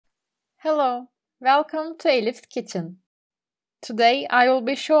Hello, welcome to Elif's kitchen. Today I will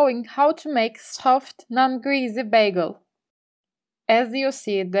be showing how to make soft, non-greasy bagel. As you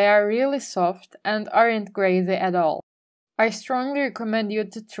see, they are really soft and aren't greasy at all. I strongly recommend you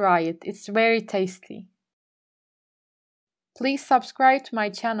to try it, it's very tasty. Please subscribe to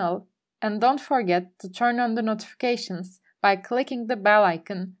my channel and don't forget to turn on the notifications by clicking the bell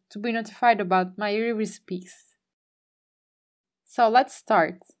icon to be notified about my new recipes. So let's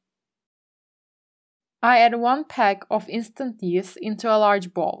start. I add 1 pack of instant yeast into a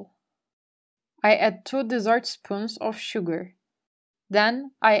large bowl. I add 2 dessert spoons of sugar.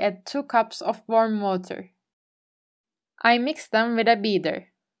 Then I add 2 cups of warm water. I mix them with a beater.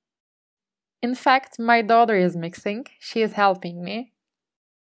 In fact, my daughter is mixing, she is helping me.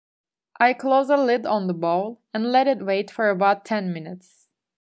 I close a lid on the bowl and let it wait for about 10 minutes.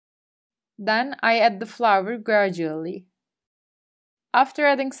 Then I add the flour gradually. After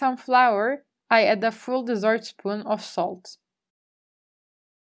adding some flour, I add a full dessert spoon of salt.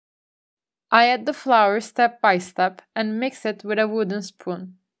 I add the flour step by step and mix it with a wooden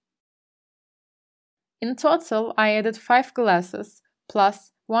spoon. In total, I added 5 glasses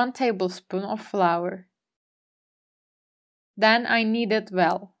plus 1 tablespoon of flour. Then I knead it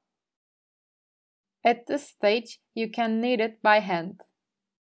well. At this stage, you can knead it by hand.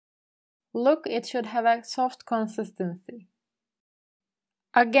 Look, it should have a soft consistency.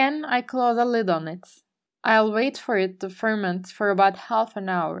 Again, I close a lid on it. I'll wait for it to ferment for about half an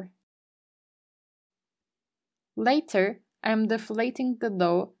hour. Later, I'm deflating the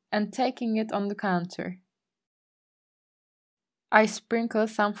dough and taking it on the counter. I sprinkle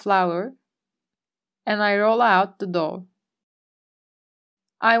some flour and I roll out the dough.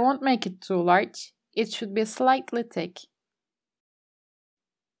 I won't make it too large, it should be slightly thick.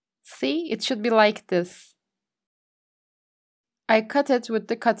 See, it should be like this. I cut it with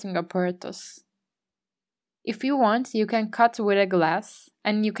the cutting apparatus. If you want, you can cut with a glass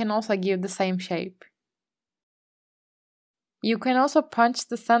and you can also give the same shape. You can also punch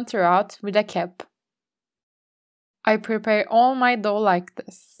the center out with a cap. I prepare all my dough like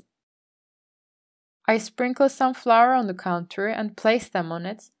this. I sprinkle some flour on the counter and place them on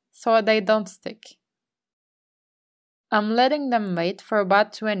it so they don't stick. I'm letting them wait for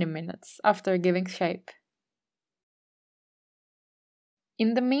about 20 minutes after giving shape.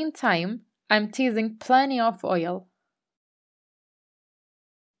 In the meantime, I'm teasing plenty of oil.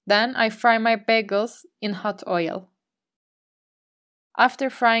 Then I fry my bagels in hot oil. After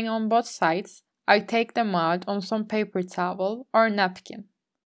frying on both sides, I take them out on some paper towel or napkin.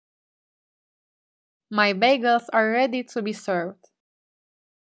 My bagels are ready to be served.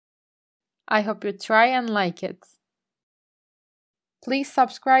 I hope you try and like it. Please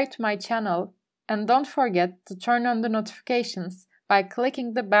subscribe to my channel and don't forget to turn on the notifications by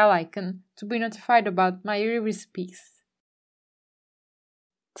clicking the bell icon to be notified about my new recipes.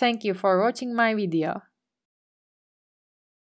 Thank you for watching my video.